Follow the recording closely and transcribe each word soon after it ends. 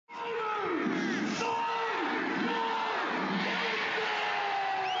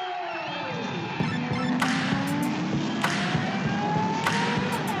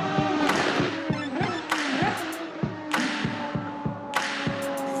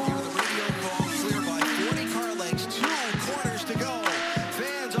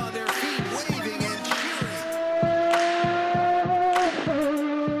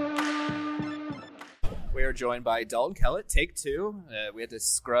joined by Dalton Kellett, take two. We had to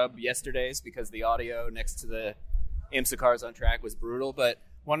scrub yesterday's because the audio next to the IMSA Cars on Track was brutal, but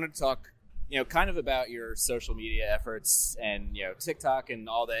wanted to talk, kind of about your social media efforts and, TikTok and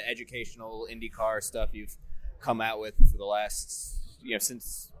all the educational IndyCar stuff you've come out with for the last,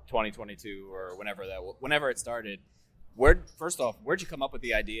 since 2022 or whenever it started. First off, where'd you come up with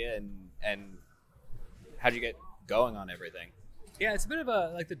the idea and how'd you get going on everything? Yeah, it's a bit of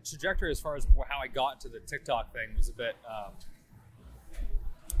the trajectory as far as how I got to the TikTok thing was a bit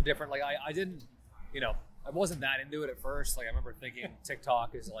different. Like I didn't, I wasn't that into it at first. Like I remember thinking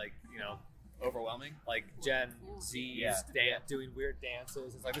TikTok is overwhelming. Like Gen Z is doing weird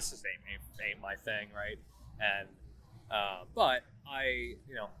dances. It's like, this just ain't my thing, right? And but I,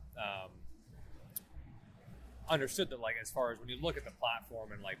 understood that, like, as far as when you look at the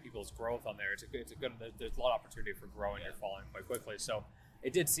platform and like people's growth on there, there's a lot of opportunity for growing your following quite quickly. So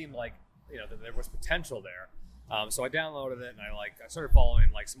it did seem like that there was potential there. So I downloaded it and I started following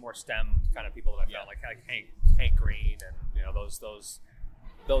like some more STEM kind of people that I found, like Hank Green and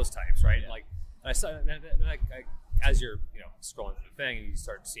those types, right? Yeah. And I started, as you're scrolling through the thing and you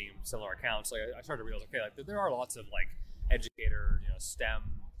start seeing similar accounts, like I started to realize, there are lots of like educator,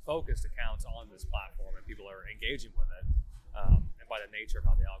 STEM focused accounts on this platform and people are engaging with it, and by the nature of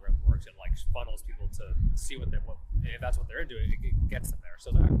how the algorithm works, it like funnels people to see what if that's what they're into, it gets them there. So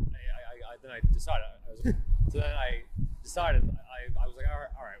I decided I was like,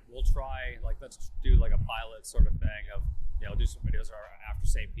 all right, we'll try, like, let's do like a pilot sort of thing of do some videos after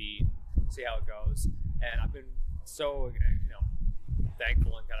St. Pete, see how it goes. And I've been so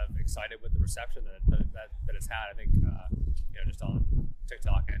thankful and kind of excited with the reception that it's had. I think just on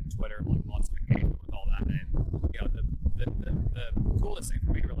TikTok and Twitter, like lots of engagement with all that. And the coolest thing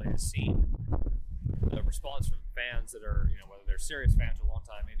for me really is seeing the response from fans that are whether they're serious fans or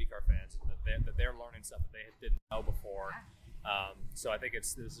long-time IndyCar fans, and that they're learning stuff that they didn't know before. So I think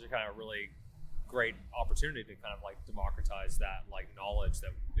this is a kind of really great opportunity to kind of like democratize that like knowledge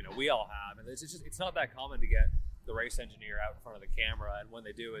that we all have, and it's not that common to get the race engineer out in front of the camera, and when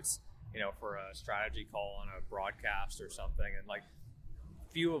they do, it's for a strategy call on a broadcast or something, and like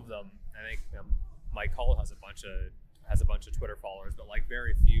few of them, I think Mike Hull has a bunch of Twitter followers, but like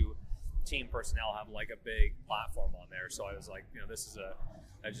very few team personnel have like a big platform on there. So I was like,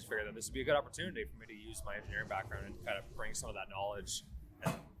 I just figured that this would be a good opportunity for me to use my engineering background and kind of bring some of that knowledge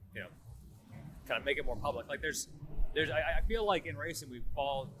and kind of make it more public. Like I feel like in racing we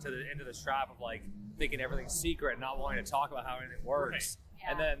fall into this trap of like thinking everything's secret and not wanting to talk about how anything works. Right.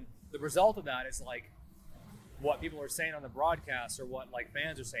 Yeah. And then the result of that is like what people are saying on the broadcast or what like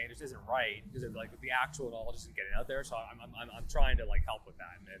fans are saying just isn't right, because like the actual knowledge isn't getting out there. So I'm trying to like help with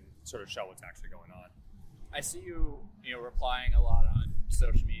that and sort of show what's actually going on. I see you replying a lot on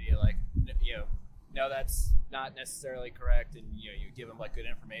social media, like no, that's not necessarily correct, and you give them like good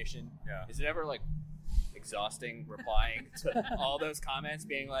information. Yeah. Is it ever like exhausting replying to all those comments,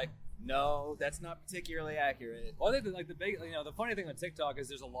 being like, no, that's not particularly accurate? Well, I think like the big, the funny thing on TikTok is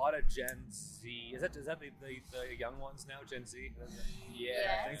there's a lot of Gen Z. Is that the young ones now? Gen Z?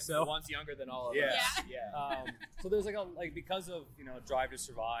 Yeah, I think so. The ones younger than all of us. Yeah. So there's because of Drive to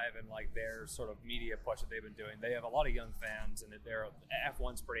Survive and like their sort of media push that they've been doing, they have a lot of young fans, and their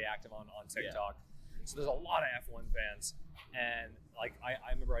F1's pretty active on TikTok. Yeah. So there's a lot of F1 fans, and like I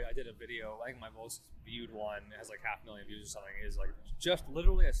remember I did a video. I think my most viewed one has like 500,000 views or something. Is like just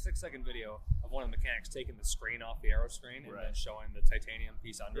literally a 6-second video of one of the mechanics taking the screen off the aero screen and then showing the titanium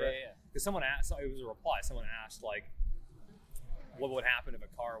piece under it. Yeah. Because someone asked, it was a reply. Someone asked like, what would happen if a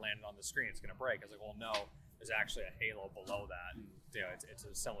car landed on the screen? It's going to break. I was like, well, no. There's actually a halo below that. And, it's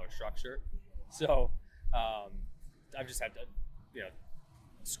a similar structure. So I've just had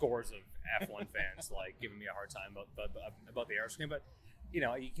scores of F1 fans like giving me a hard time about the air screen, but you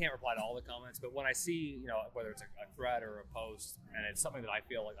can't reply to all the comments. But when I see whether it's a thread or a post, and it's something that I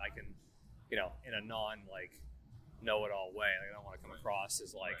feel like I can in a non like know-it-all way, like I don't want to come across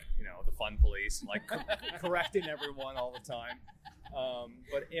as like the fun police and like correcting everyone all the time,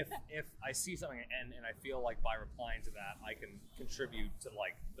 but if I see something and I feel like by replying to that I can contribute to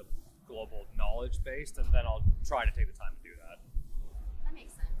like the global knowledge base, and then I'll try to take the time to do that. That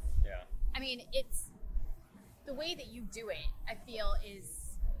makes sense. Yeah. I mean, it's the way that you do it, I feel,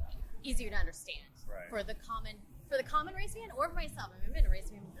 is easier to understand for the common race fan, or for myself. I mean, I've been a race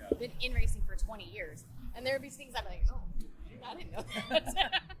fan, been in racing for 20 years, and there would be things I'm like, oh, I didn't know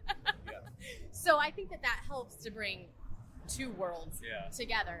that. So I think that helps to bring two worlds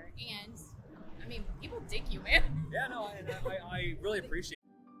together, and I mean, people dig you, man. Yeah, no, I really appreciate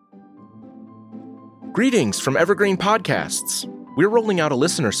Greetings from Evergreen Podcasts. We're rolling out a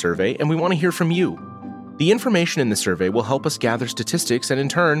listener survey, and we want to hear from you. The information in the survey will help us gather statistics and in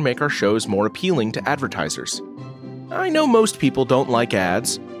turn make our shows more appealing to advertisers. I know most people don't like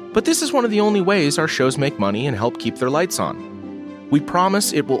ads, but this is one of the only ways our shows make money and help keep their lights on. We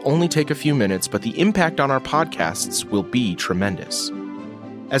promise it will only take a few minutes, but the impact on our podcasts will be tremendous.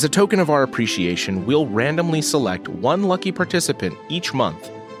 As a token of our appreciation, we'll randomly select one lucky participant each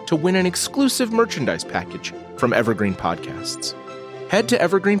month to win an exclusive merchandise package from Evergreen Podcasts. Head to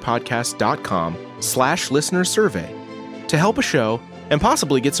evergreenpodcast.com/listenersurvey to help a show and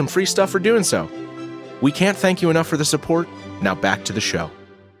possibly get some free stuff for doing so. We can't thank you enough for the support. Now back to the show.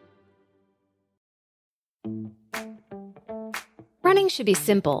 Running should be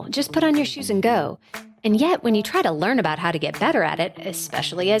simple. Just put on your shoes and go. And yet, when you try to learn about how to get better at it,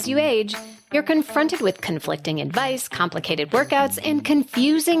 especially as you age, you're confronted with conflicting advice, complicated workouts, and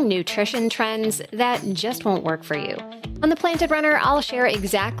confusing nutrition trends that just won't work for you. On The Planted Runner, I'll share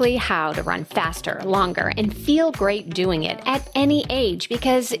exactly how to run faster, longer, and feel great doing it at any age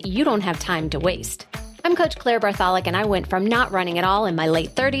because you don't have time to waste. I'm Coach Claire Bartholic, and I went from not running at all in my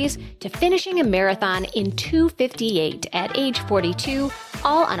late 30s to finishing a marathon in 2:58 at age 42,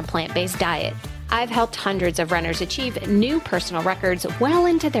 all on a plant-based diet. I've helped hundreds of runners achieve new personal records well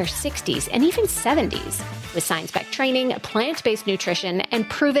into their 60s and even 70s with science-backed training, plant-based nutrition, and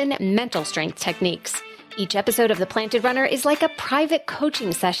proven mental strength techniques. Each episode of The Planted Runner is like a private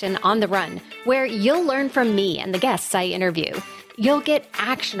coaching session on the run where you'll learn from me and the guests I interview. You'll get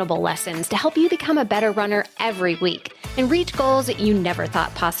actionable lessons to help you become a better runner every week and reach goals that you never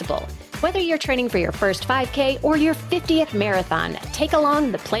thought possible. Whether you're training for your first 5K or your 50th marathon, take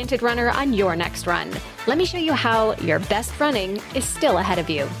along The Planted Runner on your next run. Let me show you how your best running is still ahead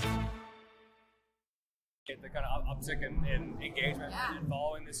of you. The kind of uptick in engagement and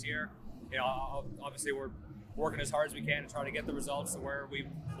following this year, obviously we're working as hard as we can to try to get the results to where we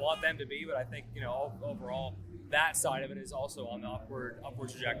want them to be, but I think, overall, that side of it is also on the upward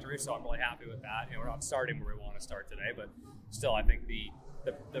trajectory, so I'm really happy with that. We're not starting where we want to start today, but still, I think the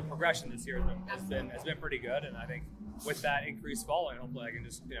progression this year has been pretty good, and I think with that increased following, hopefully I can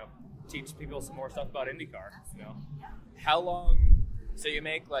just teach people some more stuff about IndyCar. How long? So you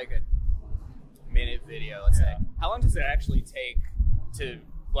make like a minute video, let's say. How long does it actually take to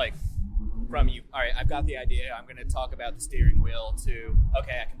from you? All right, I've got the idea. I'm going to talk about the steering wheel to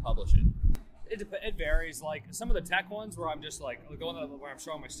okay, I can publish it. It varies. Like some of the tech ones where I'm just going where I'm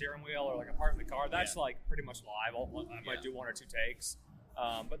showing my steering wheel or like a part of the car. That's pretty much live. I might do one or two takes.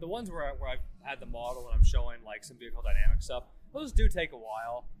 But the ones where I've had the model and I'm showing like some vehicle dynamic stuff, those do take a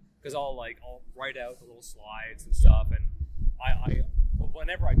while because I'll write out the little slides and stuff. And I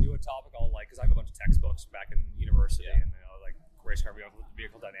whenever I do a topic, I'll because I have a bunch of textbooks back in university and race car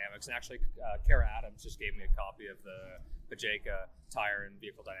vehicle dynamics. And actually, Kara Adams just gave me a copy of the JACA tire and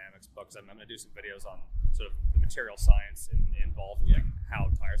vehicle dynamics book because I'm going to do some videos on sort of the material science involved in how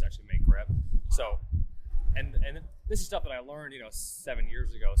tires actually make grip. So. And this is stuff that I learned, 7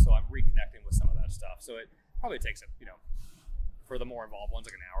 years ago. So I'm reconnecting with some of that stuff. So it probably takes for the more involved ones,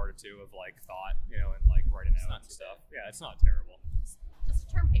 like an hour or two of thought, and writing out and stuff. Yeah, it's not terrible. Just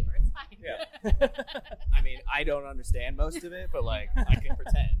a term paper, it's fine. Yeah. I mean, I don't understand most of it, but I can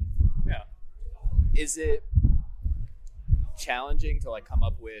pretend. Yeah. Is it challenging to come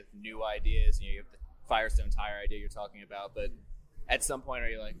up with new ideas? You have the Firestone tire idea you're talking about, but at some point are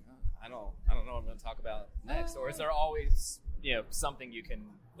you like, I don't know what I'm going to talk about next, or is there always something you can?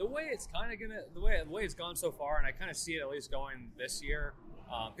 The way it's kind of the way it's gone so far, and I kind of see it at least going this year,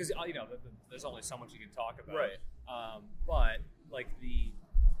 because there's only so much you can talk about. Right. But the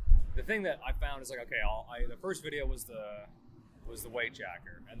thing that I found is the first video was the weight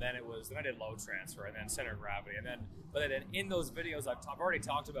jacker, and then I did load transfer, and then center of gravity, but then in those videos I've already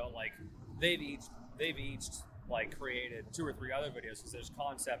talked about they've each created 2 or 3 other videos because there's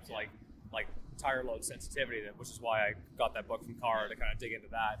concepts like tire load sensitivity, which is why I got that book from Cara to kind of dig into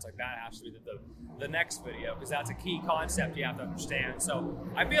that. It's that has to be the next video because that's a key concept you have to understand. So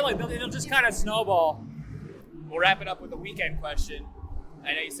I feel like it'll just kind of snowball. We'll wrap it up with a weekend question.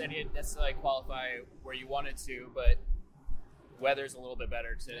 I know you said you didn't necessarily qualify where you wanted to, but weather's a little bit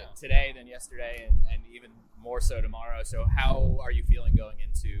better today than yesterday, and even more so tomorrow. So how are you feeling going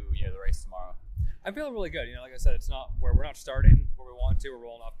into the race tomorrow? I'm feeling really good. Like I said, it's not where we're not starting where we want to. We're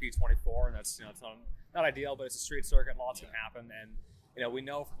rolling off P24, and that's it's not ideal, but it's a street circuit. Lots can happen, and we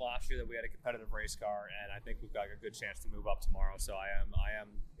know from last year that we had a competitive race car, and I think we've got a good chance to move up tomorrow. So I am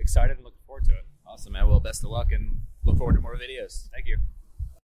excited and looking forward to it. Awesome, man. Well, best of luck, and look forward to more videos. Thank you.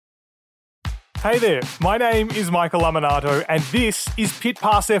 Hey there, my name is Michael Laminato, and this is Pit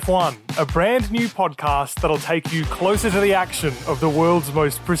Pass F1, a brand new podcast that'll take you closer to the action of the world's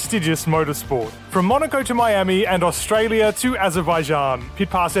most prestigious motorsport. From Monaco to Miami and Australia to Azerbaijan, Pit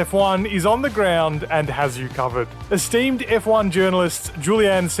Pass F1 is on the ground and has you covered. Esteemed F1 journalists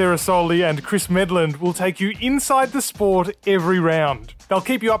Julianne Cerasoli and Chris Medland will take you inside the sport every round. They'll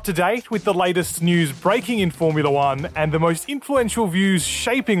keep you up to date with the latest news breaking in Formula One and the most influential views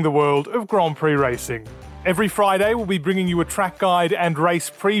shaping the world of Grand Prix racing. Every Friday, we'll be bringing you a track guide and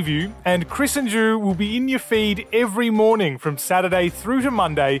race preview, and Chris and Ju will be in your feed every morning from Saturday through to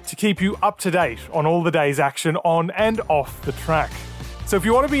Monday to keep you up to date on all the day's action on and off the track. So if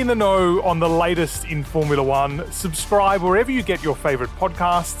you want to be in the know on the latest in Formula One, subscribe wherever you get your favourite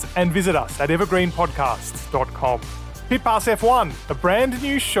podcasts and visit us at evergreenpodcasts.com. Pit Pass F1, a brand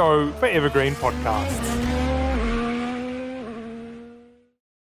new show for Evergreen Podcasts.